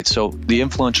So the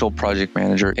influential project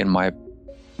manager, in my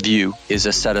view, is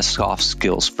a set of soft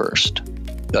skills first.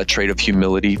 A trait of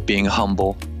humility, being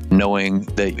humble, knowing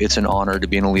that it's an honor to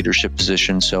be in a leadership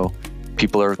position. So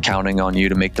people are counting on you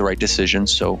to make the right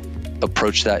decisions. So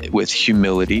approach that with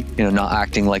humility, not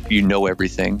acting like you know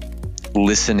everything,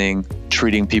 listening,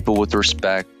 treating people with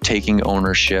respect, taking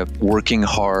ownership, working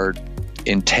hard,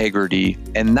 integrity.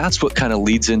 And that's what kind of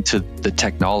leads into the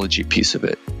technology piece of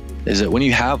it, is that when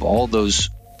you have all those.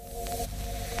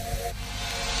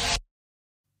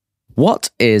 What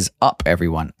is up,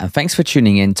 everyone? And thanks for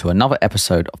tuning in to another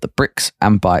episode of the Bricks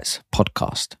and Bytes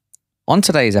podcast. On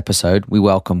today's episode, we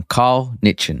welcome Carl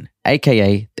Nitchen,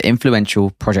 aka the Influential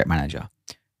Project Manager.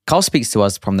 Carl speaks to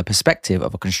us from the perspective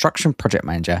of a construction project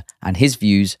manager and his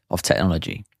views of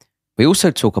technology. We also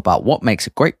talk about what makes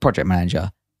a great project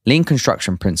manager, lean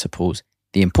construction principles,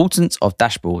 the importance of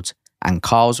dashboards, and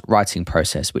Carl's writing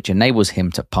process, which enables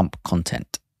him to pump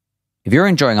content. If you're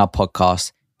enjoying our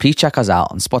podcast, please check us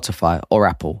out on Spotify or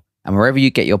Apple and wherever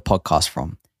you get your podcast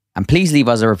from. And please leave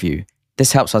us a review.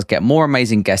 This helps us get more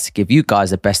amazing guests to give you guys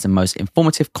the best and most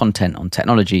informative content on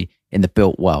technology in the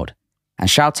built world. And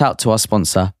shout out to our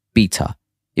sponsor, Beta.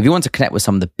 If you want to connect with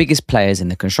some of the biggest players in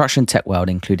the construction tech world,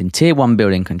 including tier 1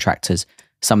 building contractors,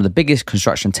 some of the biggest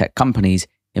construction tech companies,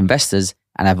 investors,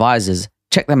 and advisors,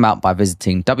 check them out by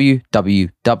visiting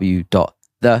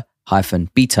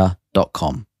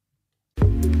www.the-beta.com.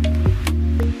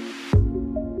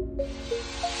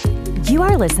 You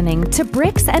are listening to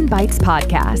Bricks and Bytes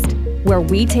podcast, where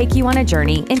we take you on a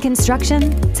journey in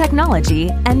construction, technology,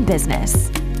 and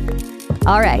business.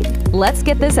 All right, let's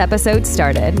get this episode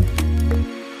started.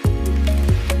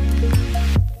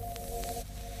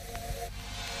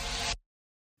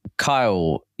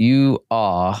 Kyle, you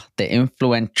are the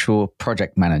Influential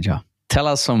Project Manager. Tell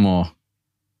us some more.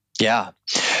 Yeah.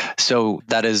 So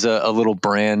that is a little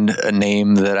brand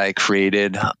name that I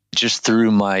created just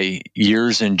through my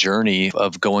years and journey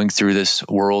of going through this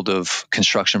world of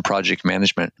construction project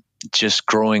management. Just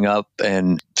growing up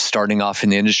and starting off in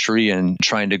the industry and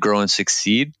trying to grow and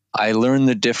succeed, I learned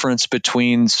the difference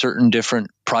between certain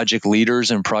different project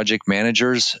leaders and project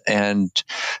managers, and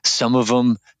some of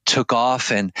them took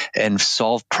off and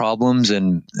solved problems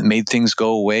and made things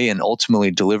go away and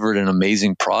ultimately delivered an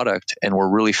amazing product and were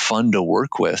really fun to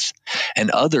work with.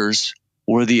 And others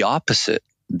were the opposite.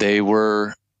 They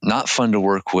were not fun to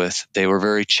work with. They were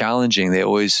very challenging. They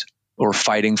always were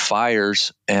fighting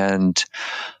fires, and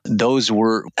those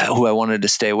were who I wanted to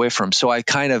stay away from. So I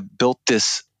kind of built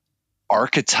this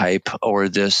archetype or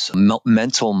this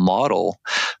mental model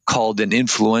called an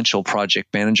influential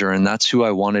project manager. And that's who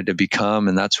I wanted to become.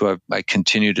 And that's who I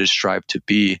continue to strive to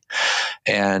be.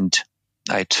 And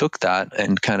I took that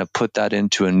and kind of put that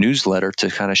into a newsletter to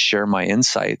kind of share my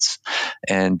insights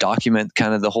and document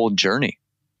kind of the whole journey.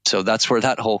 So that's what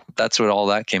all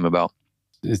that came about.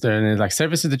 Is there any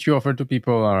services that you offer to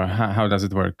people, or how does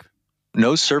it work?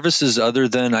 No services other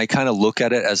than I kind of look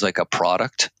at it as like a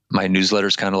product. My newsletter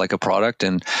is kind of like a product,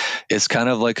 and it's kind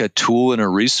of like a tool and a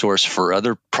resource for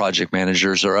other project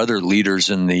managers or other leaders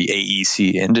in the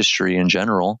AEC industry in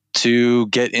general to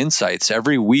get insights.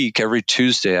 Every week, every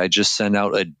Tuesday, I just send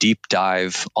out a deep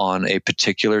dive on a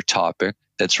particular topic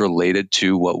that's related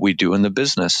to what we do in the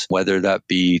business, whether that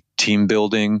be team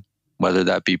building, whether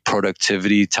that be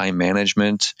productivity, time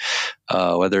management,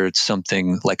 whether it's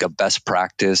something like a best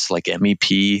practice like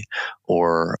MEP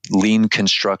or lean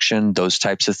construction, those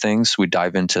types of things. We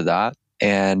dive into that.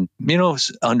 And,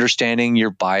 understanding your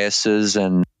biases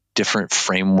and different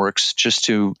frameworks just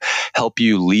to help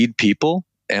you lead people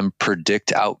and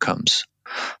predict outcomes.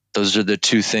 Those are the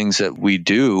two things that we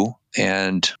do.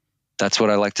 And that's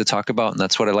what I like to talk about. And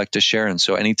that's what I like to share. And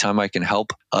so anytime I can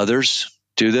help others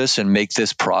do this and make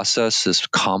this process, this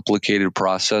complicated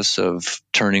process of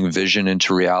turning vision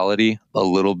into reality, a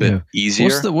little bit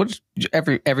easier.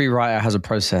 Every writer has a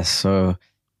process. So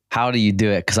how do you do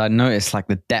it? Because I noticed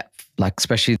the depth,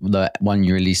 especially the one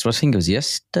you released, I think it was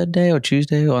yesterday or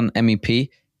Tuesday on MEP.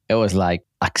 It was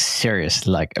serious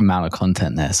amount of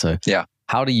content there. So yeah,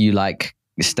 how do you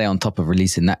stay on top of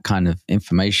releasing that kind of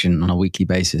information on a weekly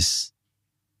basis?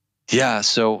 Yeah,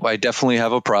 so I definitely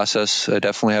have a process. I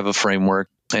definitely have a framework,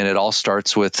 and it all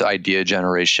starts with idea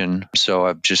generation. So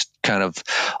I'm just kind of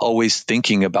always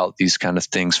thinking about these kind of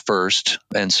things first.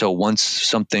 And so once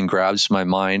something grabs my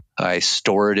mind, I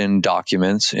store it in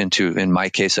documents in my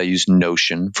case, I use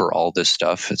Notion for all this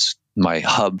stuff. It's my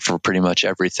hub for pretty much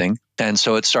everything. And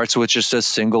so it starts with just a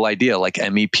single idea like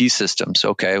MEP systems.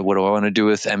 Okay, what do I want to do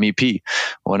with MEP?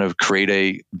 I want to create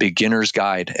a beginner's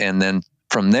guide, and then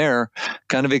from there,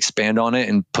 kind of expand on it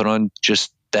and put on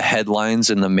just the headlines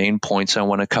and the main points I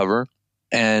want to cover.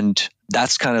 And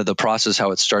that's kind of the process,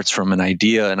 how it starts from an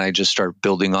idea, and I just start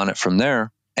building on it from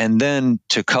there. And then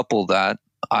to couple that,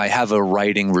 I have a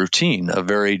writing routine, a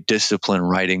very disciplined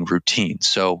writing routine.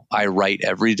 So I write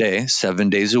every day, 7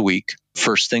 days a week,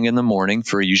 first thing in the morning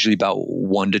for usually about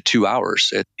 1 to 2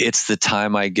 hours. It's the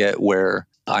time I get where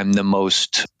I'm the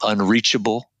most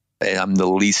unreachable and I'm the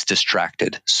least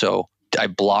distracted. So I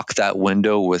block that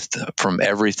window from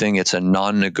everything. It's a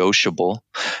non-negotiable,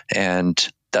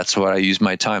 and that's what I use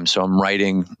my time. So I'm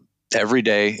writing every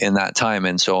day in that time.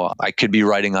 And so I could be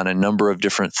writing on a number of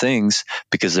different things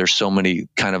because there's so many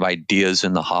kind of ideas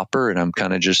in the hopper, and I'm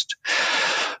kind of just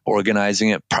organizing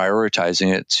it,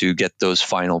 prioritizing it to get those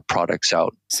final products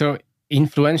out. So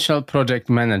influential project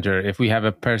manager, if we have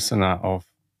a persona of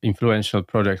influential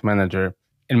project manager,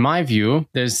 in my view,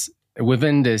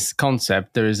 within this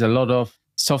concept, there is a lot of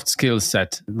soft skill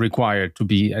set required to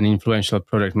be an influential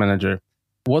project manager.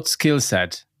 What skill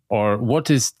set, or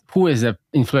who is an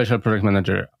influential project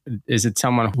manager? Is it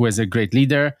someone who is a great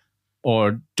leader,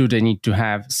 or do they need to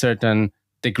have certain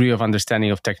degree of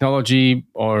understanding of technology,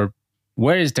 or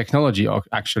where is technology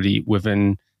actually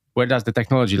where does the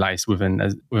technology lies within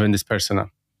this persona?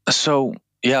 So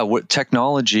yeah, what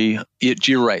technology,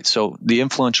 you're right. So the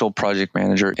influential project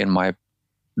manager, in my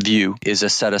view, is a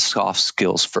set of soft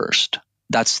skills first.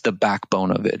 That's the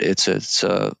backbone of it. It's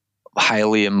a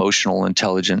highly emotional,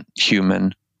 intelligent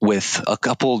human with a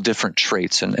couple different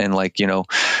traits. And like,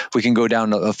 we can go down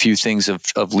to a few things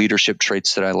of leadership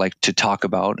traits that I like to talk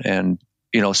about. And,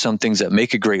 some things that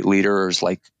make a great leader is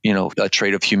like, a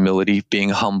trait of humility, being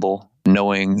humble,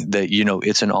 knowing that,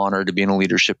 it's an honor to be in a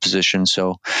leadership position.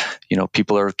 So,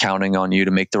 people are counting on you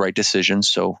to make the right decisions.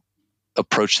 So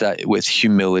approach that with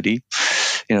humility,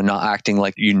 not acting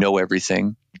like you know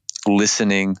everything.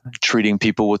 Listening, treating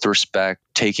people with respect,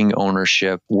 taking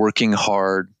ownership, working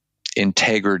hard,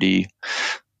 integrity,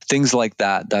 things like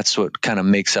that. That's what kind of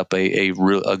makes up a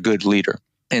good leader.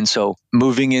 And so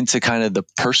moving into kind of the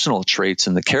personal traits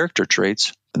and the character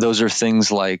traits, those are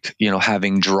things like,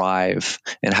 having drive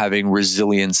and having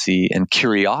resiliency and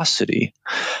curiosity.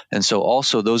 And so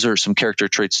also those are some character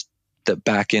traits that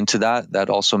back into that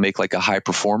also make like a high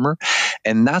performer.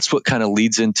 And that's what kind of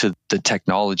leads into the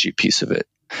technology piece of it.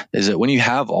 Is that when you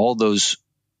have all those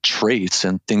traits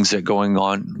and things that are going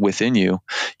on within you,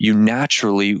 you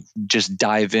naturally just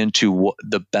dive into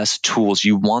the best tools.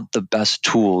 You want the best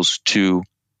tools to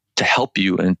help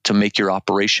you and to make your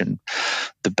operation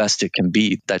the best it can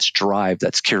be. That's drive,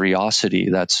 that's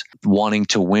curiosity, that's wanting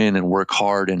to win and work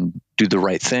hard and do the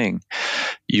right thing.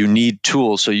 You need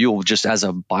tools. So you'll just, as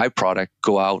a byproduct,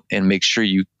 go out and make sure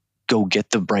you go get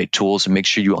the right tools and make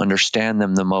sure you understand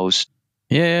them the most.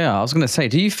 Yeah, I was going to say,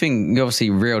 do you think, you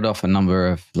obviously reeled off a number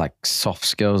of like soft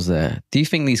skills there. Do you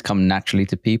think these come naturally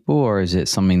to people, or is it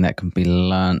something that can be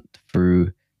learned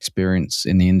through experience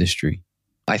in the industry?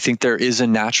 I think there is a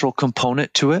natural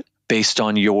component to it based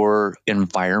on your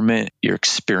environment, your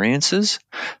experiences,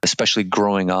 especially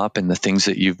growing up and the things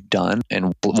that you've done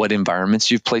and what environments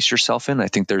you've placed yourself in. I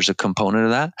think there's a component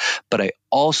of that. But I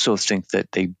also think that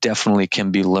they definitely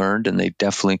can be learned and they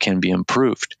definitely can be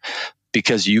improved.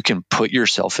 Because you can put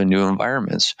yourself in new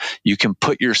environments. You can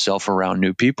put yourself around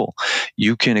new people.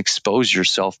 You can expose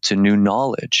yourself to new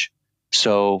knowledge.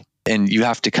 So, and you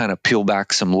have to kind of peel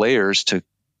back some layers to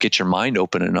get your mind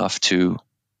open enough to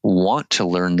want to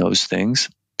learn those things,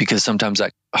 because sometimes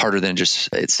that's harder than just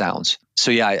it sounds.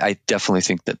 So yeah, I definitely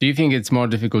think that. Do you think it's more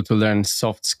difficult to learn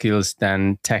soft skills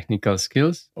than technical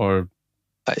skills, or?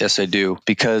 Yes, I do,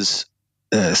 because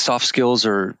soft skills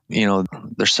are,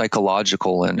 they're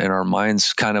psychological, and our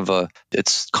mind's kind of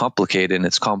it's complicated and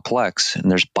it's complex, and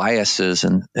there's biases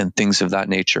and things of that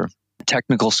nature.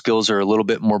 Technical skills are a little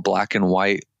bit more black and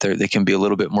white. They can be a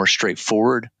little bit more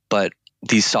straightforward, but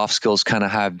these soft skills kind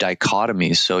of have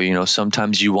dichotomies. So,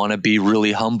 sometimes you want to be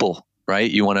really humble,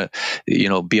 right? You want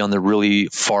to, be on the really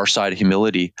far side of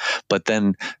humility, but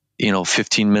then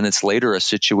 15 minutes later, a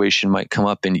situation might come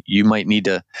up and you might need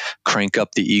to crank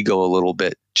up the ego a little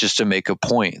bit just to make a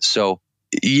point. So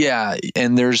yeah,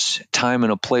 and there's time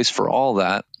and a place for all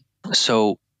that.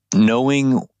 So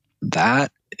knowing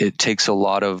that, it takes a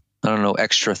lot of,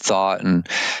 extra thought and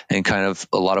kind of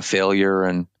a lot of failure.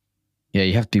 And yeah,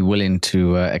 you have to be willing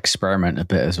to experiment a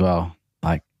bit as well.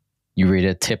 Like you read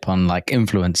a tip on like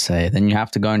influence, say, then you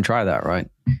have to go and try that, right?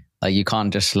 Like you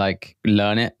can't just like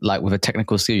learn it. Like with a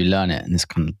technical skill, you learn it and it's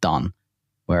kind of done.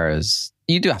 Whereas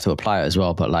you do have to apply it as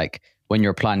well. But like when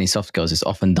you're applying these soft skills, it's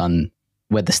often done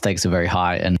where the stakes are very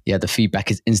high. And yeah, the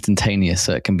feedback is instantaneous.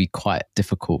 So it can be quite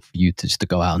difficult for you to just to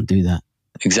go out and do that.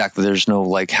 Exactly. There's no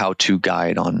like how-to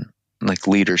guide on like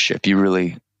leadership.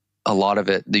 A lot of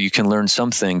it, you can learn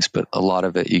some things, but a lot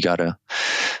of it you got to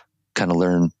kind of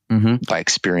learn by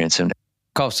experience. And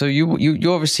Carl, so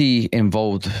you're obviously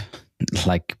involved,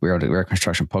 like we're a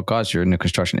construction podcast, you're in the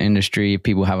construction industry.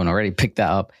 People haven't already picked that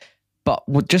up. But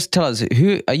just tell us,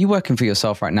 who are you working for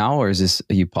yourself right now, or are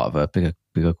you part of a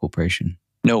bigger corporation?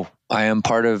 No, I am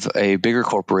part of a bigger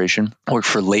corporation. I work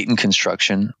for Leighton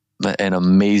Construction, an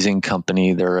amazing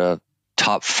company. They're a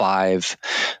top 5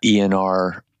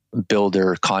 ENR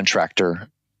builder contractor,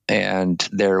 and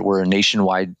we're a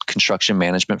nationwide construction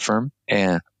management firm.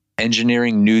 And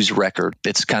Engineering News Record,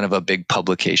 it's kind of a big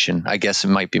publication. I guess it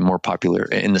might be more popular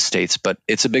in the States, but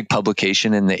it's a big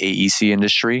publication in the AEC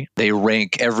industry.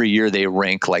 Every year they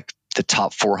rank like the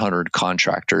top 400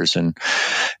 contractors, and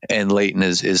Leighton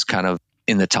is kind of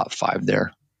in the top 5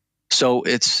 there. So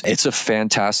it's a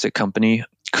fantastic company.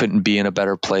 Couldn't be in a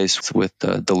better place with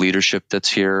the leadership that's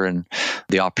here and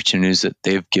the opportunities that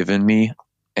they've given me,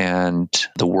 and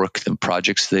the work and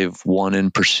projects they've won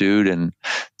and pursued, and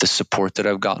the support that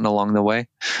I've gotten along the way.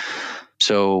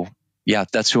 So yeah,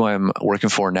 that's who I'm working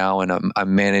for now. And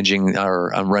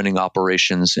I'm running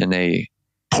operations in a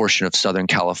portion of Southern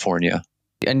California.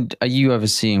 And are you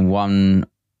overseeing one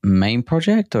main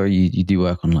project, or you do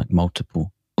work on like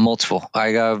multiple? Multiple. I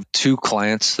have 2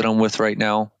 clients that I'm with right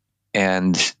now,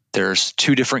 and there's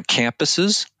 2 different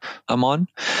campuses I'm on.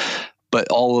 But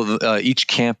all of each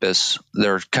campus,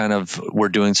 we're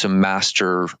doing some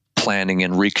master planning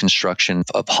and reconstruction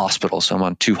of hospitals. So I'm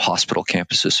on 2 hospital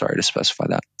campuses, sorry to specify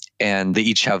that. And they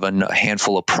each have a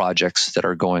handful of projects that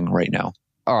are going right now.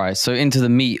 All right. So into the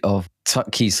meat of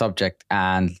key subject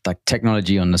and like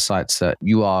technology on the sites that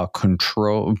you are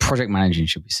project managing,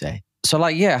 should we say. So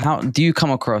like, yeah, how do you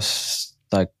come across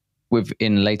like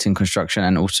within Leighton Construction,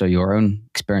 and also your own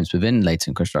experience within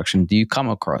Leighton Construction? Do you come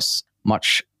across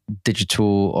much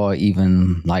digital or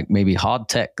even like maybe hard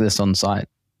tech that's on site?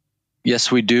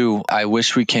 Yes, we do. I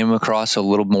wish we came across a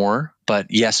little more, but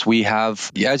yes, we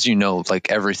have. As you know,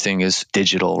 like everything is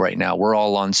digital right now. We're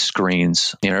all on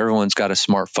screens. Everyone's got a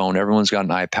smartphone, everyone's got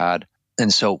an iPad.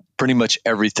 And so pretty much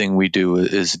everything we do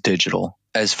is digital.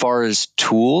 As far as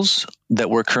tools that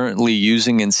we're currently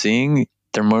using and seeing,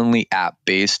 they're mainly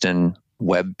app-based and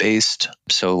web-based.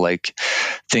 So like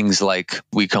things like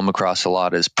we come across a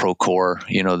lot as Procore,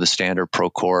 the standard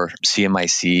Procore,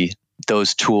 CMIC,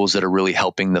 those tools that are really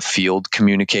helping the field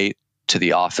communicate to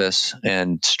the office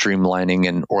and streamlining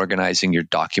and organizing your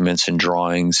documents and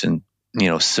drawings and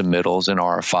submittals and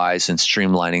RFIs and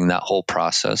streamlining that whole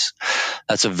process.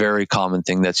 That's a very common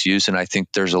thing that's used, and I think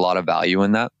there's a lot of value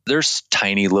in that. There's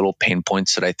tiny little pain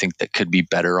points that I think that could be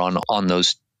better on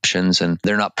those options, and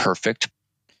they're not perfect.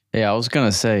 Yeah, I was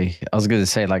gonna say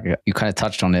like you kind of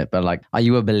touched on it, but like, are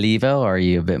you a believer or are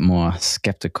you a bit more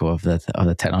skeptical of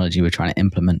the technology we're trying to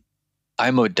implement?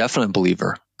 I'm a definite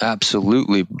believer,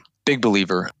 absolutely big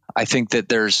believer. I think that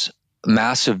there's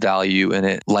massive value in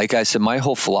it. Like I said, my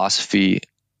whole philosophy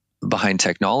behind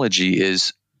technology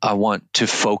is I want to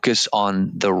focus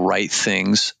on the right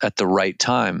things at the right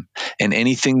time, and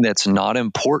anything that's not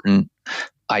important,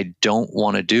 I don't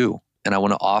want to do. And I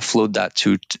want to offload that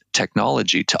to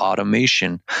technology, to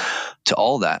automation, to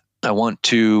all that. I want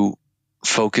to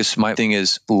focus. My thing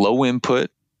is low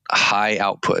input, high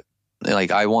output.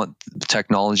 Like I want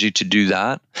technology to do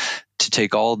that, to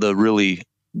take all the really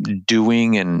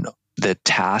doing and the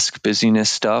task busyness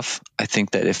stuff. I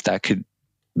think that if that could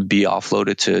be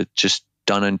offloaded to just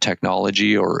done in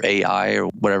technology or AI or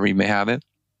whatever you may have it,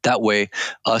 that way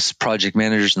us project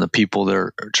managers and the people that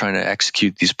are trying to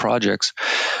execute these projects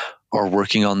are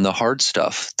working on the hard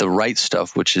stuff, the right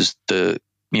stuff, which is the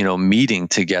meeting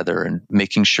together and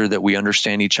making sure that we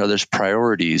understand each other's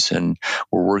priorities and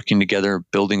we're working together,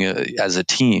 building as a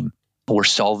team. We're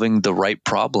solving the right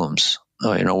problems.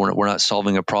 We're not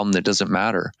solving a problem that doesn't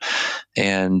matter,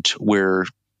 and we're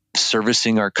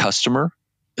servicing our customer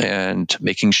and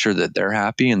making sure that they're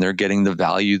happy and they're getting the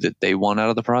value that they want out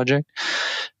of the project,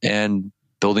 and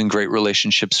building great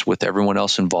relationships with everyone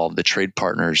else involved, the trade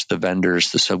partners, the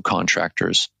vendors, the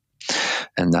subcontractors,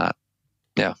 and that.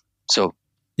 Yeah.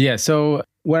 So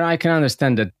where I can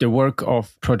understand that the work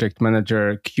of project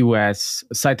manager, QS,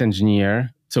 site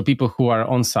engineer, so people who are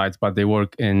on site, but they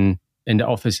work in the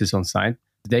offices on site,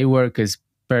 their work is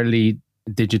fairly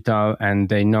digital and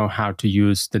they know how to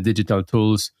use the digital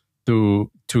tools to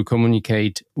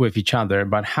communicate with each other.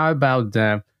 But how about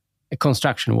the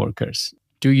construction workers?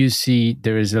 Do you see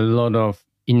there is a lot of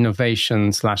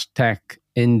innovation / tech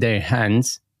in their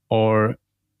hands, or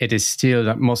it is still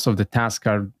that most of the tasks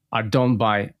are done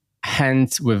by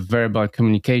hands with verbal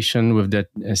communication with the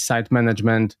site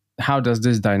management? How does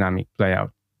this dynamic play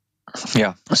out?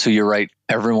 Yeah. So you're right.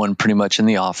 Everyone pretty much in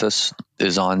the office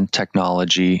is on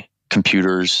technology,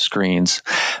 computers, screens.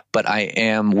 But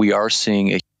we are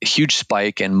seeing a huge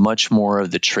spike and much more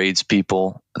of the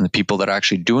tradespeople and the people that are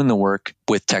actually doing the work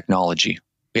with technology.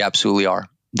 We absolutely are.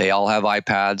 They all have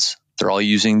iPads. They're all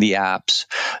using the apps.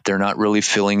 They're not really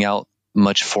filling out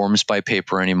much forms by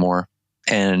paper anymore.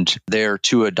 And they're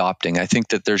too adopting. I think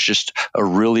that there's just a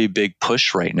really big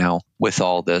push right now with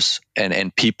all this,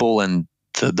 and people and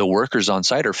the workers on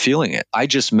site are feeling it. I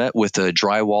just met with a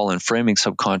drywall and framing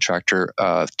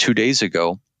subcontractor 2 days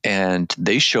ago, and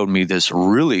they showed me this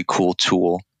really cool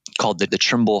tool called the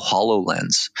Trimble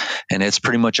HoloLens. And it's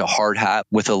pretty much a hard hat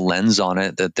with a lens on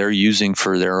it that they're using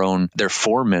for their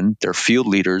foremen, their field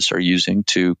leaders are using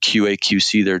to QA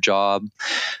QC their job,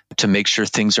 to make sure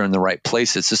things are in the right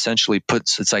place.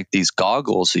 It's like these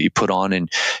goggles that you put on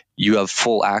and you have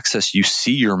full access. You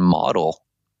see your model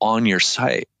on your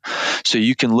site. So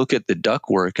you can look at the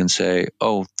ductwork and say,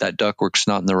 oh, that ductwork's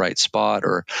not in the right spot,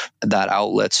 or that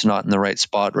outlet's not in the right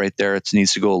spot right there. It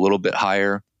needs to go a little bit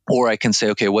higher. Or I can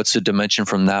say, okay, what's the dimension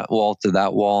from that wall to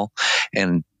that wall?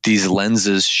 And these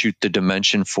lenses shoot the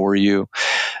dimension for you.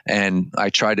 And I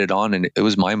tried it on and it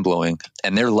was mind blowing.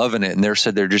 And they're loving it. And they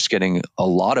said they're just getting a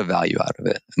lot of value out of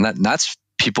it. And that's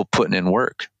people putting in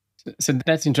work. So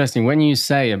that's interesting. When you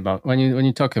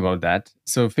talk about that,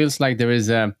 so it feels like there is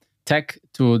a tech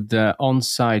to the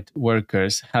on-site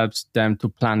workers helps them to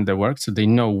plan the work, so they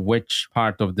know which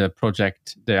part of the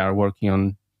project they are working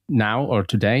on now or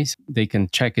today. So they can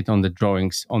check it on the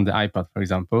drawings on the iPad, for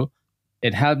example.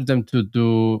 It helps them to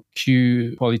do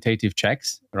qualitative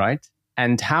checks, right?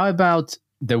 And how about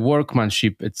the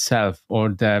workmanship itself, or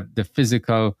the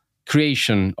physical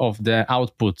creation of the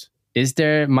output? Is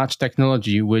there much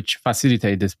technology which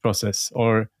facilitate this process,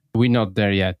 or are we not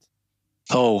there yet?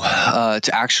 To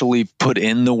actually put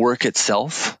in the work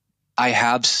itself, I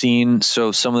have seen,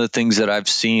 so some of the things that I've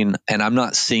seen, and I'm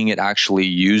not seeing it actually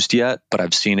used yet, but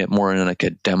I've seen it more in like a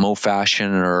demo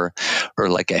fashion or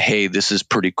like a, hey, this is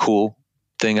pretty cool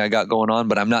thing I got going on,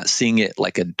 but I'm not seeing it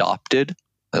like adopted,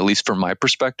 at least from my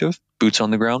perspective, boots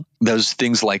on the ground. There's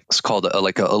things like, it's called a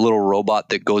little robot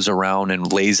that goes around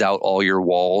and lays out all your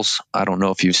walls. I don't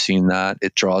know if you've seen that.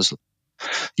 It draws,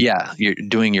 you're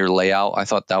doing your layout. I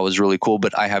thought that was really cool,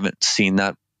 but I haven't seen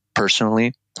that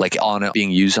personally, like on it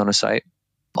being used on a site.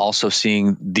 Also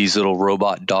seeing these little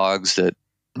robot dogs that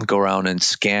go around and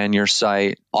scan your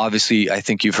site. Obviously, I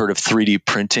think you've heard of 3D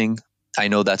printing. I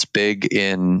know that's big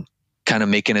in kind of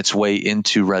making its way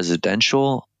into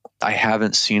residential. I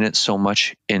haven't seen it so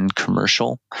much in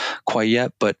commercial quite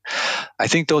yet, but I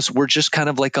think we're just kind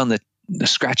of like on the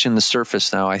scratching the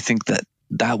surface now. I think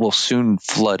that will soon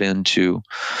flood into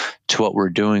what we're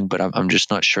doing, but I'm just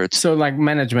not sure. So like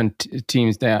management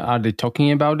teams, are they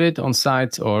talking about it on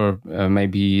site, or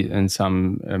maybe in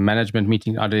some management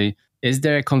meeting? Is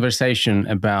there a conversation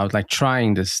about like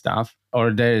trying this stuff,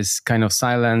 or there is kind of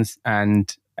silence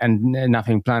and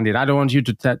nothing planned yet? I don't want you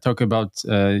to talk about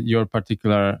your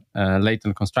particular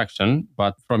latent construction,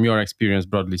 but from your experience,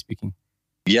 broadly speaking.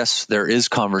 Yes, there is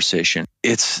conversation.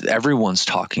 Everyone's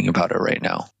talking about it right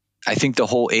now. I think the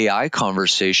whole AI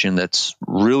conversation that's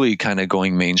really kind of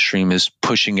going mainstream is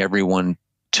pushing everyone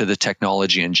to the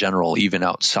technology in general, even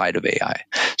outside of AI.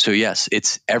 So yes,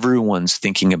 everyone's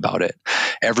thinking about it.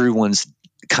 Everyone's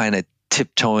kind of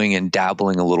tiptoeing and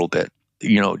dabbling a little bit,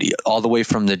 all the way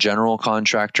from the general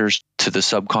contractors to the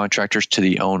subcontractors to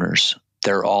the owners.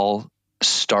 They're all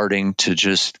starting to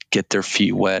just get their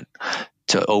feet wet,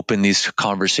 to open these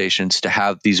conversations, to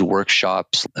have these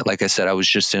workshops. Like I said, I was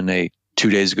just 2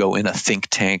 days ago in a think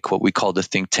tank, what we call the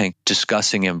think tank,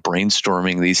 discussing and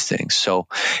brainstorming these things. So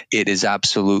it is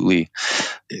absolutely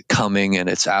coming, and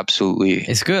it's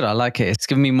good. I like it. It's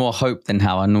given me more hope than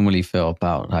how I normally feel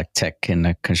about like tech in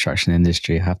the construction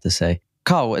industry, I have to say.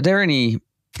 Carl, are there any,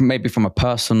 maybe from a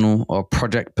personal or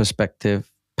project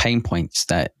perspective, pain points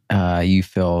that you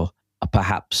feel are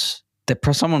perhaps that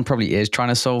someone probably is trying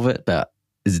to solve it, but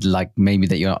is like maybe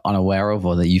that you're unaware of,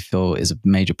 or that you feel is a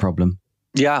major problem?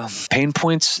 Yeah, pain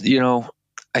points,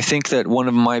 I think that one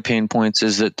of my pain points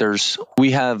is that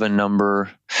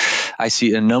I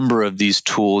see a number of these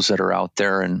tools that are out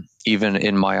there, and even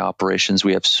in my operations,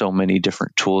 we have so many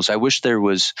different tools. I wish there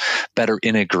was better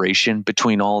integration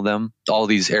between all of them, all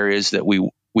these areas that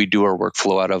we do our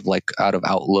workflow out of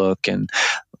Outlook and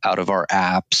out of our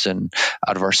apps and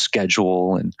out of our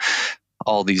schedule and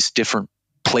all these different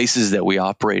places that we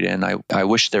operate in. I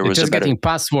wish there was just getting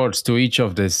passwords to each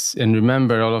of this and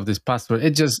remember all of this password.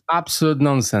 It's just absolute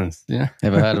nonsense. Yeah.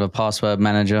 Ever heard of a password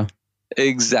manager?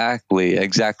 Exactly. I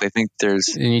think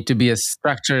there's You need to be as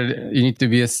structured. You need to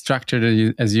be as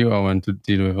structured as you are to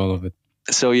deal with all of it.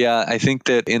 So yeah, I think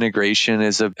that integration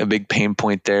is a big pain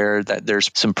point there, that there's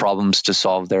some problems to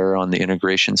solve there on the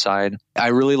integration side. I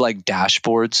really like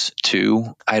dashboards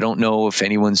too. I don't know if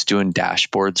anyone's doing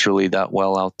dashboards really that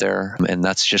well out there. And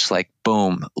that's just like,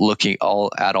 boom, looking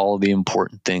at all the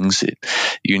important things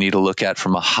you need to look at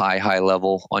from a high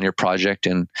level on your project,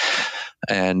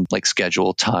 and like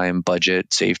schedule, time,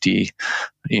 budget, safety,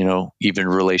 even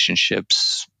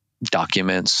relationships,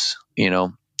 documents,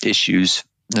 issues,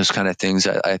 those kind of things.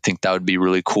 I think that would be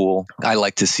really cool. I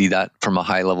like to see that from a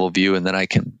high level view, and then I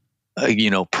can,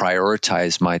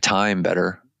 prioritize my time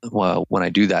better when I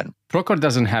do that. Procore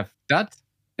doesn't have that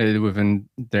within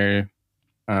their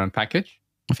package.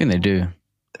 I think they do.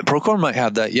 Procore might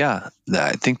have that. Yeah,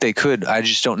 I think they could. I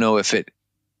just don't know if it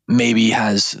maybe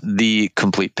has the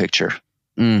complete picture.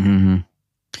 Mm-hmm.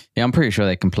 Yeah, I'm pretty sure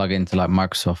they can plug into like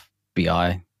Microsoft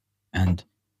BI, and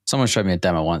someone showed me a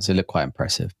demo once. It looked quite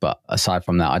impressive, but aside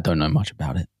from that, I don't know much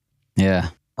about it. Yeah.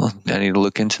 Well, I need to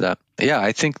look into that. Yeah,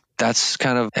 I think that's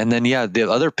kind of, and then the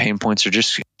other pain points are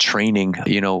just training,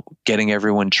 getting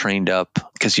everyone trained up,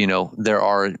 because, there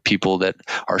are people that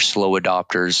are slow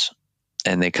adopters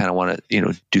and they kind of want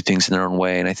to, do things in their own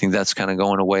way. And I think that's kind of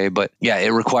going away, but yeah, it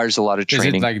requires a lot of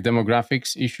training. Is it like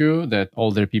demographics issue that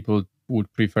older people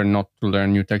would prefer not to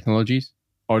learn new technologies,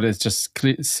 or that's just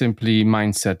simply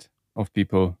mindset of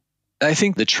people? I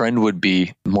think the trend would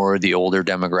be more the older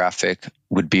demographic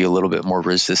would be a little bit more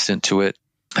resistant to it.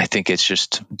 I think it's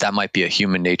just, that might be a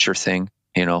human nature thing,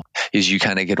 as you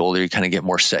kind of get older, you kind of get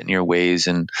more set in your ways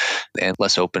and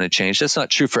less open to change. That's not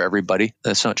true for everybody.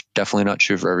 That's definitely not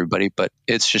true for everybody, but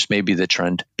it's just maybe the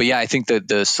trend. But yeah, I think that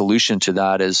the solution to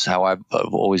that is how I've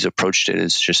always approached it,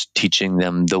 is just teaching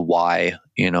them the why,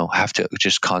 have to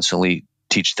just constantly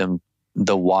teach them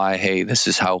the why. Hey, this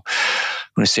is how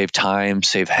I'm going to save time,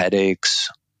 save headaches,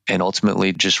 and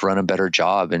ultimately just run a better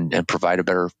job and provide a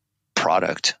better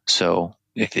product. So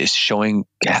it's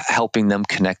helping them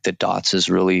connect the dots is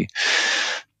really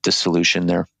the solution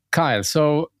there. Kyle,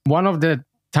 so one of the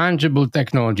tangible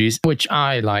technologies which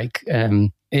I like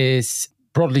is,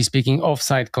 broadly speaking,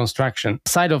 offsite construction.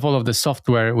 Aside of all of the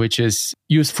software, which is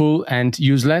useful and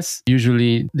useless,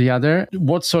 usually the other,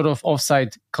 what sort of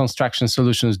offsite construction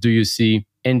solutions do you see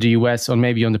in the US, or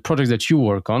maybe on the projects that you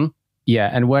work on? Yeah,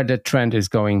 and where the trend is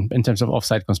going in terms of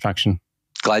offsite construction?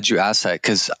 Glad you asked that,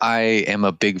 because I am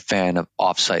a big fan of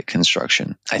offsite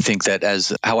construction. I think that,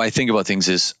 as how I think about things,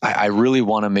 is I really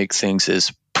want to make things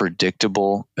as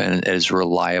predictable and as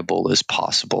reliable as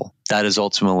possible. That is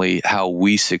ultimately how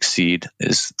we succeed,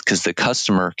 is because the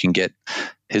customer can get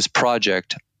his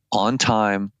project on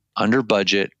time, under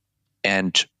budget,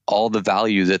 and all the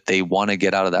value that they want to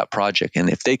get out of that project. And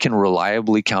if they can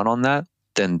reliably count on that,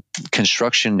 then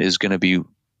construction is going to be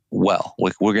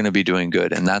we're going to be doing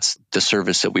good. And that's the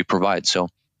service that we provide. So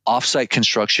offsite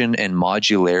construction and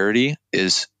modularity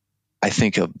is, I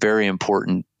think, a very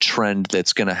important trend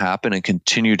that's going to happen and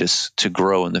continue to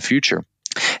grow in the future.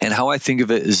 And how I think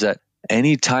of it is that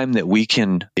anytime that we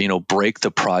can, break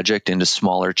the project into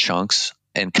smaller chunks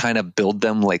and kind of build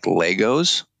them like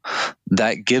Legos,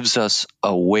 that gives us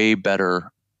a way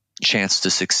better chance to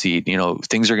succeed.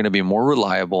 Things are going to be more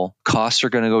reliable, costs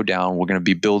are going to go down, we're going to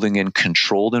be building in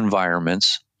controlled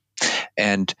environments,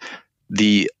 and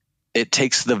it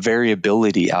takes the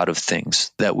variability out of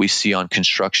things that we see on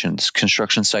construction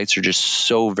sites are just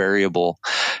so variable,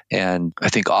 and I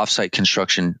think offsite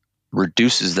construction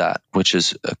reduces that, which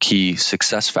is a key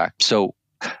success factor. So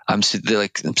I'm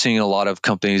seeing a lot of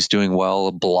companies doing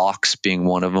well, Blocks being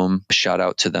one of them. Shout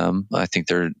out to them. I think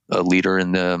they're a leader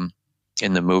in the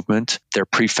movement. They're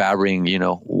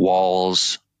prefabbing,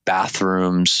 walls,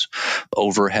 bathrooms,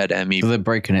 overhead MEP. So they're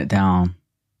breaking it down,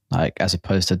 like, as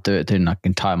opposed to doing like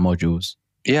entire modules.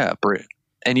 Yeah,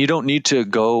 and you don't need to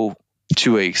go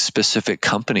to a specific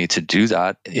company to do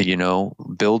that.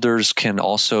 Builders can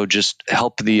also just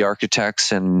help the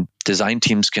architects, and design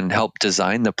teams can help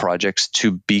design the projects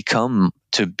to be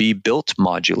built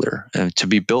modular and to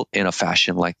be built in a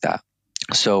fashion like that.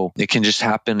 So it can just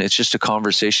happen. It's just a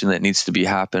conversation that needs to be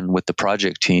happen with the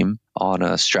project team on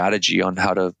a strategy on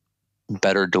how to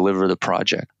better deliver the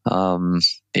project.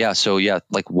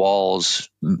 Like walls,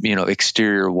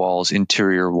 exterior walls,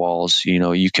 interior walls,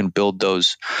 you can build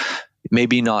those,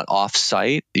 maybe not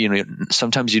off-site.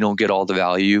 Sometimes you don't get all the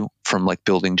value from like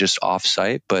building just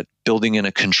off-site, but building in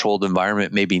a controlled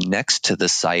environment, maybe next to the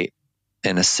site,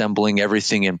 and assembling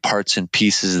everything in parts and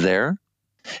pieces there.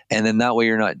 And then that way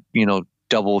you're not,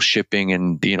 double shipping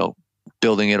and,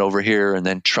 building it over here and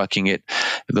then trucking it.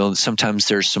 Sometimes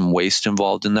there's some waste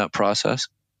involved in that process.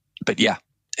 But yeah.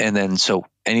 And then so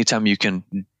anytime you can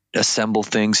assemble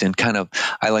things and kind of,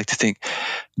 I like to think,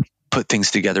 put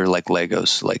things together like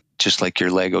Legos, like just like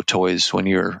your Lego toys when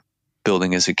you're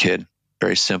building as a kid.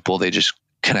 Very simple. They just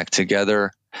connect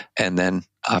together. And then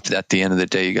at the end of the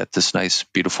day, you got this nice,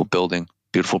 beautiful building,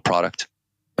 beautiful product.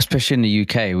 Especially in the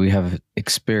UK, we have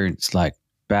experienced like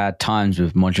bad times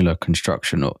with modular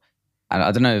construction. And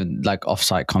I don't know, like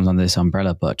Offsite comes under this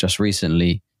umbrella, but just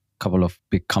recently, a couple of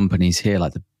big companies here,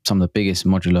 like some of the biggest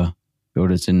modular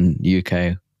builders in the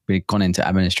UK, we've gone into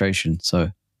administration.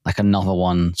 So like another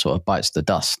one sort of bites the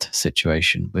dust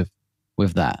situation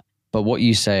with that. But what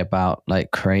you say about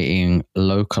like creating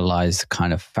localized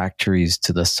kind of factories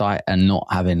to the site and not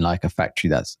having like a factory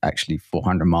that's actually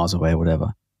 400 miles away or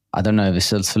whatever. I don't know if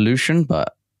it's a solution,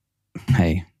 but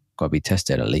hey, got to be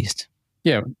tested at least.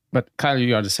 Yeah, but Kyle,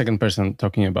 you are the second person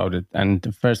talking about it. And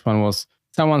the first one was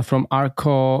someone from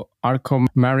Arco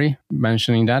Mary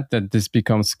mentioning that this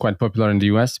becomes quite popular in the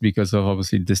US because of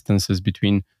obviously distances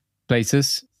between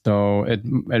places. So it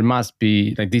must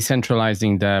be like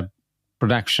decentralizing the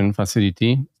production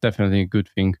facility, definitely a good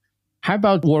thing. How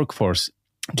about workforce?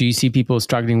 Do you see people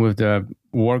struggling with the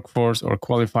workforce or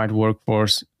qualified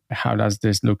workforce? How does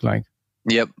this look like?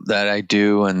 Yep, that I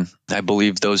do. And I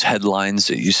believe those headlines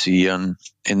that you see in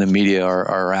the media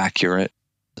are accurate.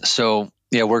 So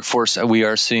yeah, workforce, we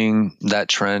are seeing that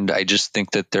trend. I just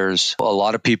think that there's a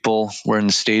lot of people, we're in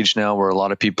the stage now where a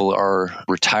lot of people are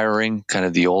retiring, kind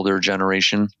of the older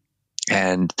generation.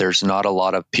 And there's not a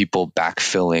lot of people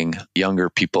backfilling, younger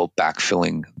people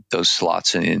backfilling those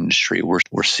slots in the industry.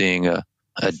 We're seeing a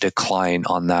decline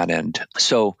on that end.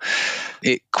 So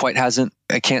it quite hasn't,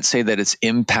 I can't say that it's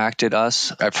impacted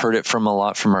us. I've heard it from a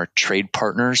lot from our trade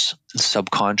partners,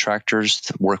 subcontractors,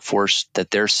 the workforce,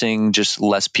 that they're seeing just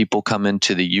less people come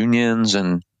into the unions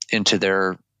and into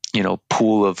their,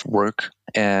 pool of work.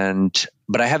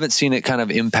 But I haven't seen it kind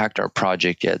of impact our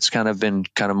project yet. It's kind of been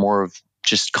more of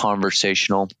just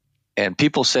conversational. And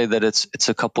people say that it's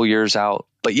a couple years out.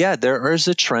 But yeah, there is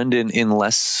a trend in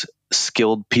less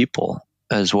skilled people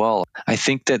as well. I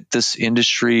think that this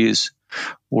industry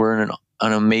we're in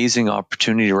an amazing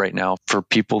opportunity right now for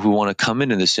people who want to come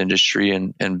into this industry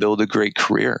and build a great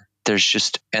career. There's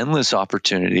just endless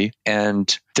opportunity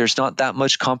and there's not that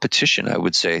much competition, I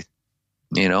would say,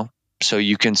 So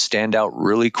you can stand out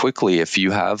really quickly if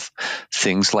you have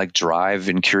things like drive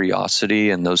and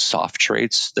curiosity and those soft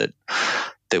traits that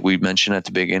we mentioned at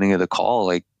the beginning of the call.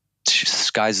 Like,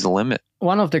 sky's the limit.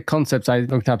 One of the concepts, I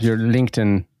looked up your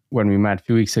LinkedIn when we met a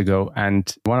few weeks ago,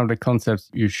 and one of the concepts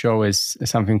you show is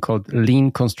something called lean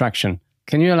construction.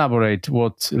 Can you elaborate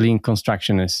what lean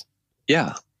construction is?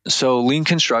 Yeah. So lean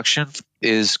construction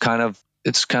is kind of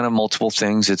multiple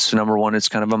things. It's number one, it's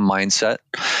kind of a mindset.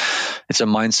 It's a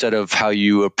mindset of how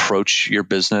you approach your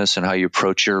business and how you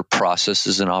approach your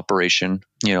processes and operation,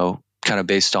 kind of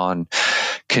based on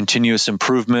continuous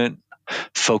improvement,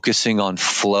 focusing on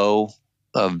flow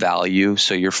of value.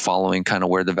 So you're following kind of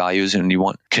where the value is and you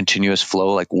want continuous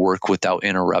flow, like work without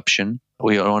interruption.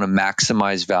 We want to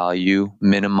maximize value,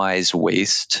 minimize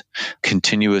waste,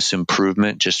 continuous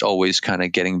improvement, just always kind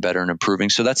of getting better and improving.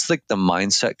 So that's like the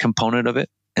mindset component of it.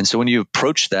 And so when you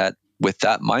approach that with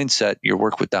that mindset, your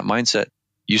work with that mindset,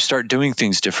 you start doing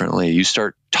things differently. You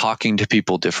start talking to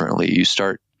people differently. You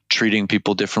start treating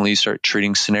people differently. You start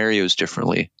treating scenarios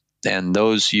differently. And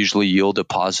those usually yield a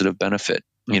positive benefit,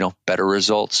 better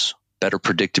results, better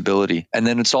predictability. And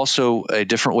then it's also a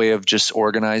different way of just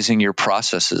organizing your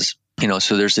processes.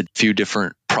 So there's a few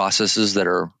different processes that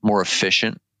are more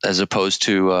efficient, as opposed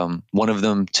to one of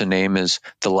them to name is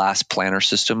the last planner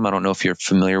system. I don't know if you're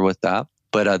familiar with that,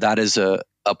 but that is a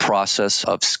process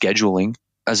of scheduling,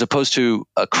 as opposed to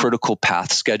a critical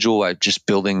path schedule. I'm just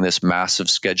building this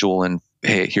massive schedule and,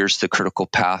 hey, here's the critical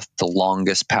path, the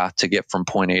longest path to get from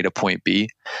point A to point B.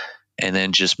 And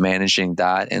then just managing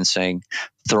that and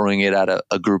throwing it at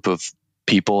a group of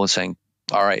people and saying,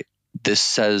 all right, this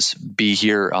says be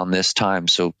here on this time,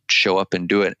 so show up and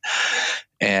do it.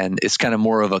 And it's kind of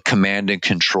more of a command and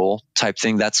control type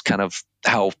thing. That's kind of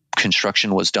how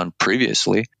construction was done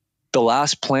previously. The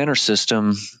last planner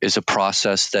system is a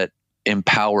process that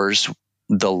empowers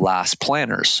the last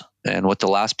planners. And what the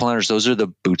last planners, those are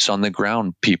the boots on the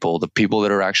ground people, the people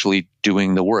that are actually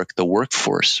doing the work, the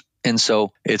workforce. And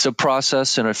so it's a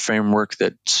process and a framework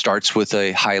that starts with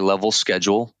a high level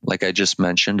schedule, like I just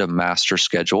mentioned, a master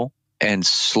schedule, and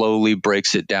slowly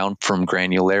breaks it down from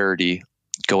granularity,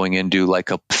 going into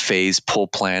like a phase pull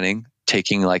planning,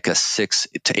 taking like a 6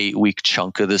 to 8 week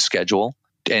chunk of the schedule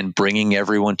and bringing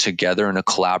everyone together in a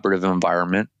collaborative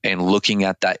environment and looking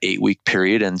at that 8-week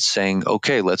period and saying,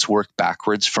 okay, let's work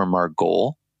backwards from our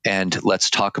goal. And let's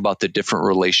talk about the different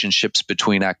relationships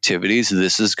between activities.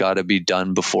 This has got to be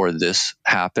done before this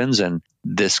happens. And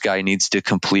this guy needs to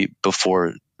complete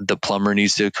before the plumber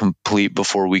needs to complete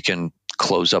before we can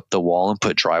close up the wall and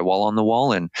put drywall on the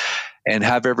wall, and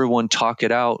have everyone talk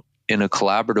it out in a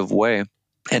collaborative way.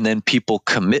 And then people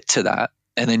commit to that.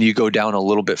 And then you go down a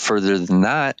little bit further than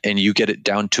that and you get it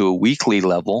down to a weekly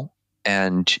level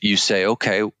and you say,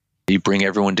 okay, you bring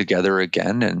everyone together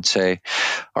again and say,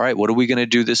 all right, what are we going to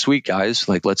do this week, guys?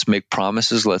 Like, let's make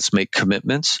promises, let's make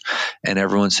commitments. And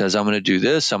everyone says, I'm going to do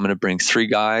this. I'm going to bring 3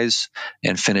 guys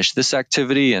and finish this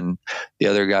activity. And the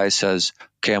other guy says,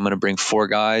 okay, I'm going to bring 4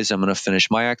 guys. I'm going to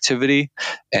finish my activity.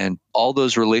 And all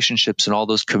those relationships and all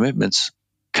those commitments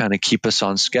kind of keep us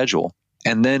on schedule.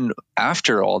 And then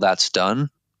after all that's done,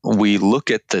 we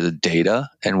look at the data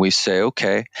and we say,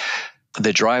 okay,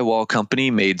 the drywall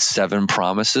company made 7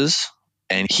 promises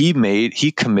and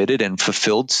he committed and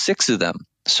fulfilled 6 of them.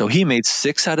 So he made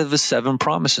 6 out of the 7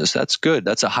 promises. That's good.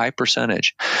 That's a high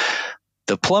percentage.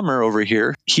 The plumber over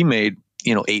here, he made,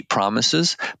 8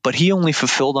 promises, but he only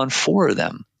fulfilled on 4 of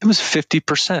them. It was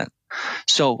 50%.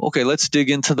 So, okay, let's dig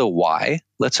into the why.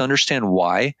 Let's understand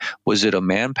why. Was it a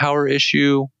manpower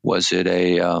issue? Was it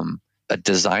a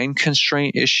design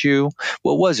constraint issue?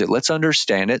 What was it? Let's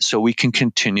understand it so we can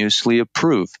continuously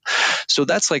improve. So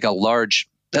that's like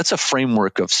that's a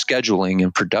framework of scheduling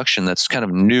and production that's kind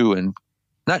of new and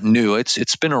not new.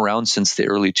 It's been around since the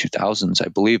early 2000s, I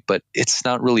believe, but it's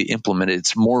not really implemented.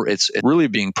 It's really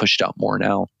being pushed out more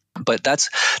now. But that's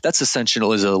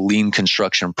essential as a lean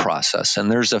construction process.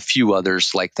 And there's a few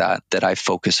others like that I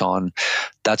focus on.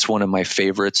 That's one of my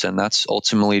favorites. And that's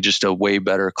ultimately just a way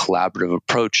better collaborative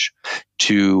approach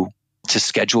to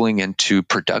scheduling and to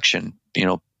production,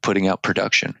 putting out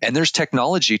production. And there's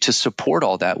technology to support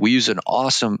all that. We use we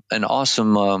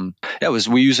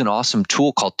use an awesome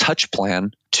tool called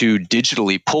TouchPlan to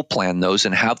digitally pull plan those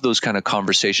and have those kind of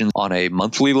conversations on a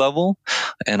monthly level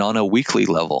and on a weekly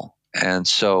level. And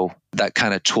so that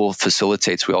kind of tool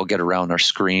facilitates, we all get around our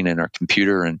screen and our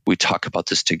computer and we talk about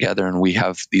this together and we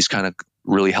have these kind of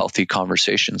really healthy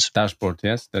conversations. Dashboard,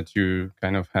 yes, that you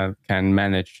kind of can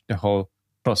manage the whole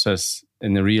process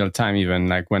in the real time. Even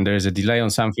like when there's a delay on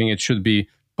something, it should be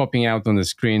popping out on the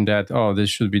screen that, oh, this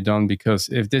should be done, because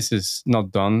if this is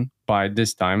not done by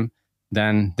this time,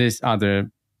 then this other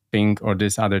thing or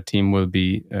this other team will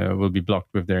be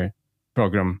blocked with their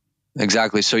program.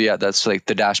 Exactly. So yeah, that's like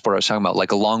the dashboard I was talking about.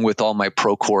 Like along with all my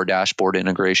Procore dashboard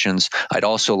integrations, I'd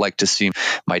also like to see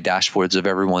my dashboards of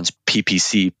everyone's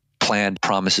PPC, planned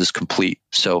promises complete.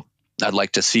 So I'd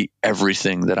like to see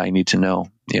everything that I need to know,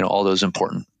 all those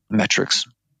important metrics.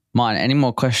 Martin, any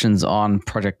more questions on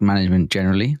project management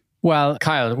generally? Well,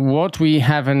 Kyle, what we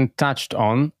haven't touched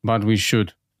on, but we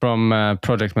should from a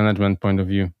project management point of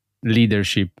view,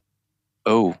 leadership.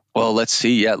 Oh, well, let's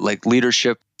see. Yeah, like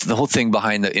leadership, the whole thing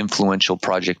behind the influential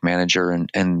project manager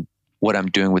and what I'm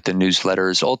doing with the newsletter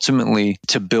is ultimately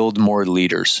to build more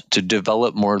leaders, to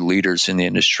develop more leaders in the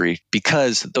industry,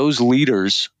 because those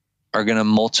leaders are going to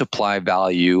multiply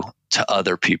value to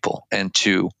other people and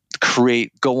to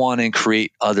go on and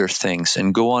create other things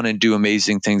and go on and do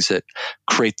amazing things that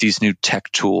create these new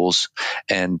tech tools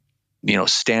and,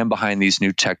 stand behind these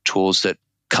new tech tools that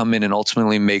come in and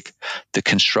ultimately make the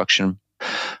construction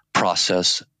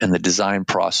process and the design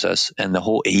process and the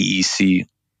whole AEC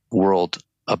world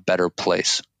a better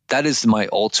place. That is my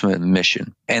ultimate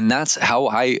mission. And that's how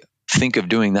I think of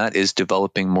doing that, is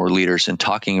developing more leaders and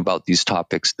talking about these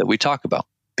topics that we talk about.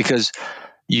 Because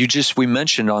we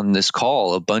mentioned on this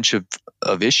call a bunch of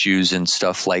issues and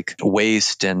stuff like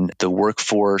waste and the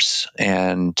workforce,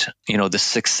 and the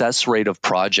success rate of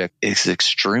project is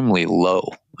extremely low.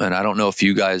 And I don't know if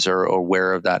you guys are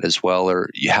aware of that as well, or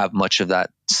you have much of that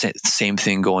same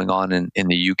thing going on in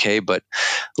the UK. But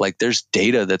like there's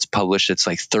data that's published, it's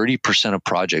like 30% of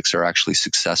projects are actually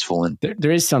successful. And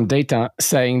there is some data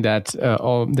saying that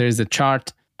there's a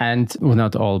chart, and well,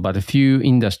 not all, but a few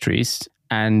industries.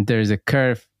 And there's a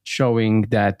curve showing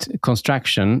that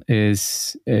construction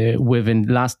is within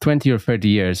the last 20 or 30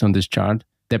 years on this chart,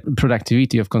 the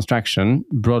productivity of construction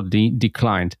broadly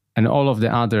declined. And all of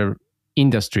the other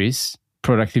industries,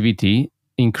 productivity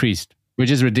increased,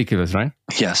 which is ridiculous, right?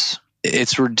 Yes,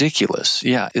 it's ridiculous.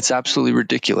 Yeah, it's absolutely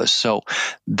ridiculous. So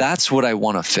that's what I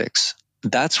want to fix.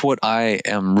 That's what I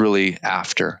am really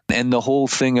after. And the whole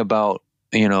thing about,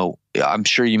 I'm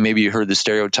sure you heard the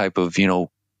stereotype of,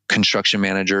 construction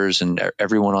managers and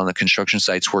everyone on the construction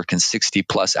sites working 60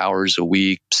 plus hours a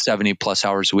week, 70 plus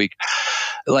hours a week.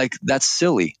 Like, that's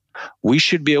silly. We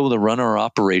should be able to run our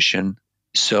operation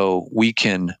so we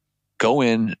can go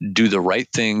in, do the right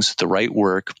things, the right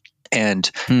work,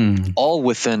 and all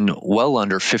within well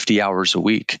under 50 hours a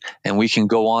week. And we can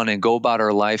go on and go about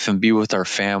our life and be with our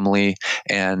family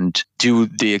and do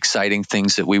the exciting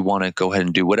things that we want to go ahead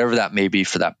and do, whatever that may be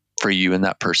for you and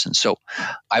that person. So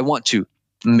I want to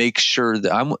make sure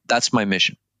that that's my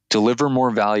mission, deliver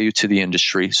more value to the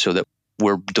industry so that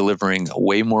we're delivering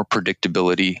way more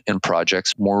predictability in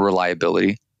projects, more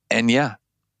reliability, and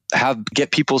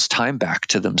get people's time back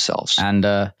to themselves.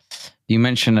 And you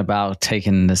mentioned about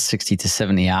taking the 60 to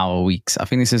 70 hour weeks. I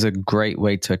think this is a great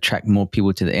way to attract more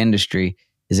people to the industry,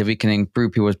 is if we can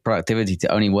improve people's productivity to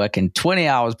only working 20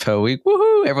 hours per week.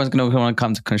 Woohoo! Everyone's going to want to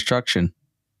come to construction.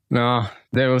 No,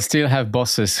 they will still have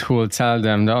bosses who will tell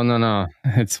them, no,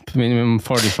 it's minimum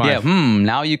 45. Yeah,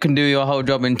 now you can do your whole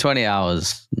job in 20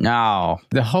 hours. Now.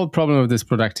 The whole problem of this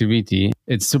productivity,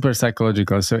 it's super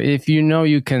psychological. So if you know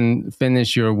you can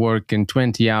finish your work in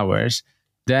 20 hours,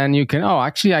 then you can,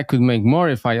 actually I could make more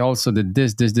if I also did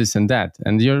this, and that.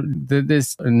 And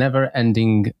this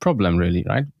never-ending problem, really,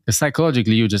 right? Because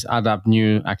psychologically, you just add up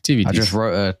new activities. I just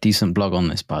wrote a decent blog on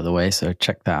this, by the way, so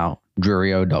check that out,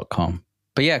 drurio.com.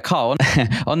 But yeah, Carl,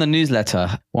 on the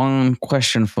newsletter, one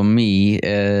question for me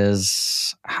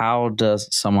is, how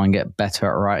does someone get better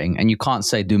at writing? And you can't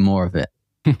say do more of it.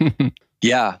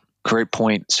 Yeah, great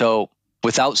point. So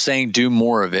without saying do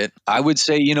more of it, I would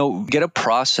say, get a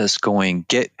process going.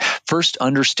 First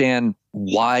understand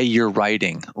why you're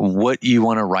writing, what you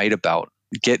want to write about.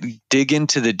 Dig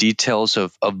into the details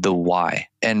of the why.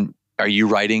 And are you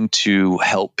writing to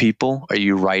help people? Are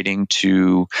you writing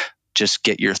to just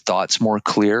get your thoughts more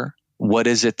clear? What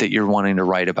is it that you're wanting to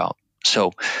write about?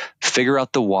 So figure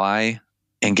out the why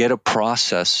and get a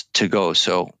process to go.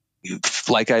 So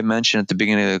like I mentioned at the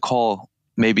beginning of the call,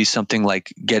 maybe something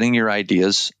like getting your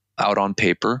ideas out on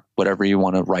paper, whatever you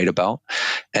want to write about,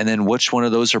 and then which one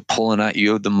of those are pulling at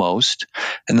you the most,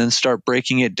 and then start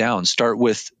breaking it down. Start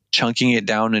with chunking it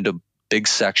down into big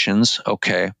sections.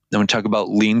 Okay. Then we talk about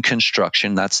lean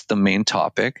construction. That's the main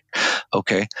topic.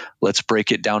 Okay. Let's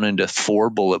break it down into 4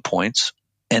 bullet points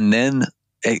and then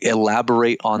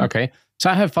elaborate on. Okay. So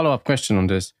I have a follow-up question on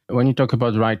this. When you talk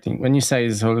about writing, when you say,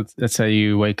 so let's say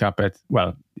you wake up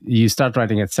you start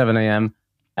writing at 7 a.m.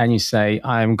 and you say,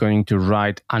 I'm going to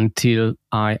write until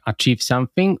I achieve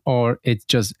something, or it's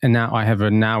just, now I have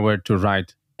an hour to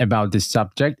write about this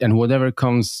subject, and whatever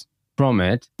comes from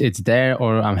it, it's there,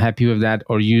 or I'm happy with that,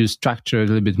 or you structure it a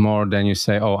little bit more, then you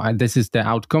say, this is the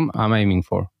outcome I'm aiming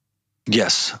for.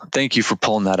 Yes. Thank you for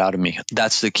pulling that out of me.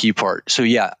 That's the key part. So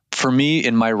yeah, for me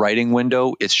in my writing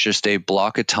window, it's just a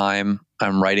block of time.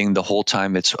 I'm writing the whole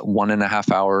time. It's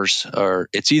 1.5 hours, or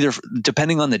it's either,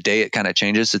 depending on the day, it kind of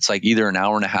changes. It's like either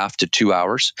 1.5 hours to 2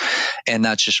 hours. And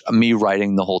that's just me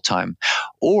writing the whole time.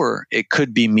 Or it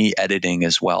could be me editing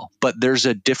as well. But there's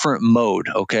a different mode.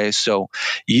 Okay. So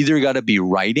you either got to be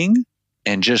writing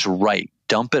and just write,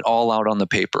 dump it all out on the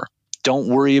paper. Don't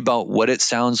worry about what it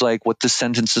sounds like, what the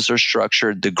sentences are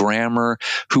structured, the grammar,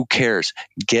 who cares?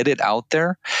 Get it out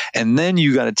there. And then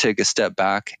you got to take a step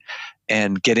back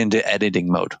and get into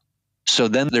editing mode. So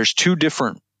then there's 2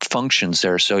 different functions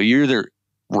there. So you're either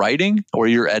writing or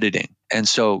you're editing. And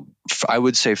so I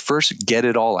would say first get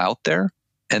it all out there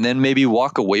and then maybe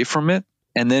walk away from it.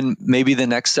 And then maybe the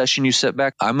next session you sit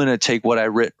back, I'm going to take what I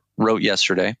wrote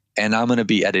yesterday and I'm going to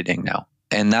be editing now.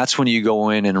 And that's when you go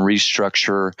in and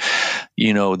restructure,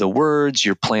 the words,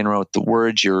 you're playing around with the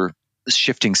words, you're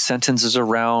shifting sentences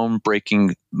around,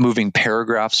 moving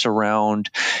paragraphs around,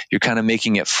 you're kind of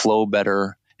making it flow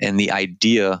better. And the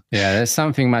idea. Yeah, there's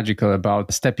something magical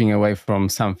about stepping away from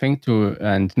something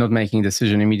and not making a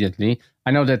decision immediately.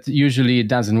 I know that usually it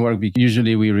doesn't work because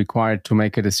usually we're required to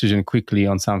make a decision quickly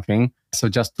on something. So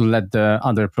just to let the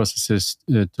other processes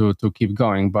to keep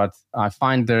going. But I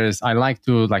find I like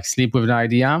to sleep with the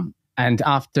idea. And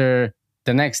after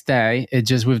the next day, it's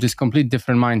just with this complete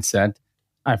different mindset.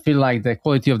 I feel like the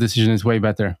quality of decision is way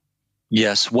better.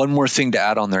 Yes. One more thing to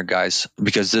add on there, guys,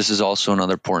 because this is also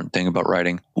another important thing about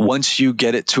writing. Once you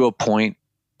get it to a point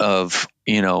of,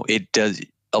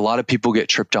 a lot of people get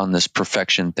tripped on this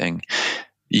perfection thing.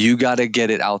 You got to get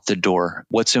it out the door.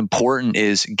 What's important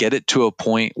is get it to a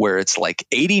point where it's like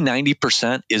 80,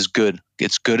 90% is good.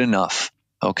 It's good enough.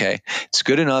 Okay. It's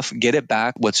good enough. Get it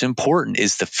back. What's important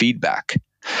is the feedback.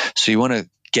 So you want to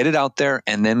get it out there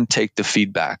and then take the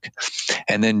feedback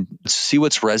and then see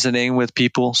what's resonating with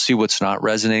people, see what's not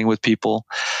resonating with people.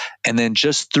 And then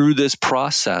just through this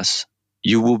process,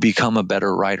 you will become a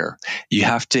better writer. You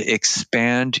have to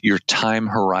expand your time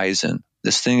horizon.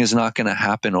 This thing is not going to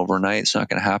happen overnight. It's not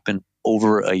going to happen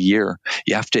over a year.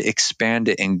 You have to expand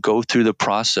it and go through the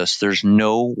process. There's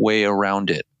no way around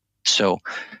it. So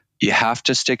you have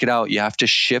to stick it out. You have to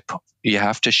ship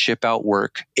out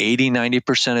work.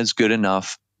 80-90% is good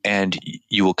enough, and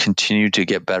you will continue to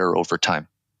get better over time.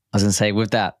 I was going to say,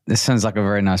 with that, this sounds like a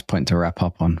very nice point to wrap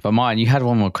up on. But Martin, you had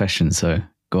one more question, so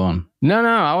go on. No,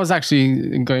 I was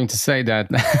actually going to say that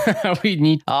we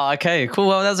need... Oh, okay, cool.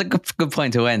 Well, that's a good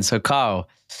point to end. So Kyle,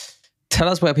 tell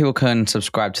us where people can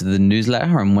subscribe to the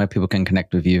newsletter and where people can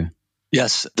connect with you.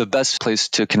 Yes, the best place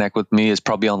to connect with me is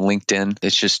probably on LinkedIn.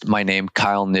 It's just my name,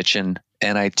 Kyle Nitchen,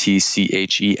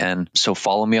 Nitchen. So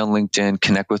follow me on LinkedIn,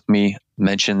 connect with me,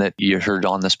 mention that you heard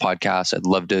on this podcast. I'd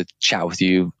love to chat with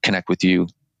you, connect with you,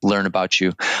 learn about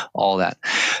you, all that.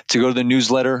 To go to the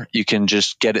newsletter, you can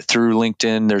just get it through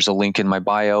LinkedIn. There's a link in my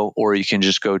bio, or you can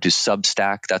just go to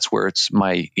Substack. That's where it's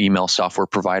my email software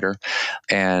provider.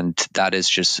 And that is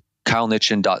just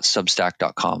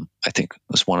kylenitchen.substack.com. I think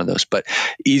was one of those, but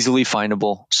easily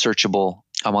findable, searchable.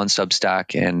 I'm on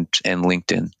Substack and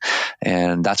LinkedIn,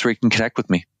 and that's where you can connect with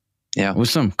me. Yeah.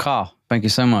 Awesome. Kyle, thank you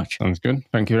so much. Sounds good.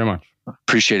 Thank you very much.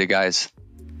 Appreciate it, guys.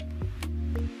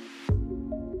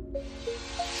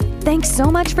 Thanks so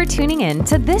much for tuning in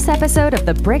to this episode of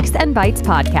the Bricks and Bytes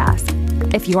podcast.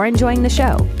 If you're enjoying the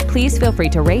show, please feel free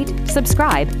to rate,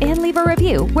 subscribe, and leave a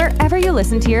review wherever you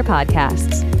listen to your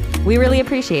podcasts. We really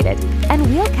appreciate it, and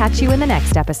we'll catch you in the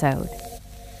next episode.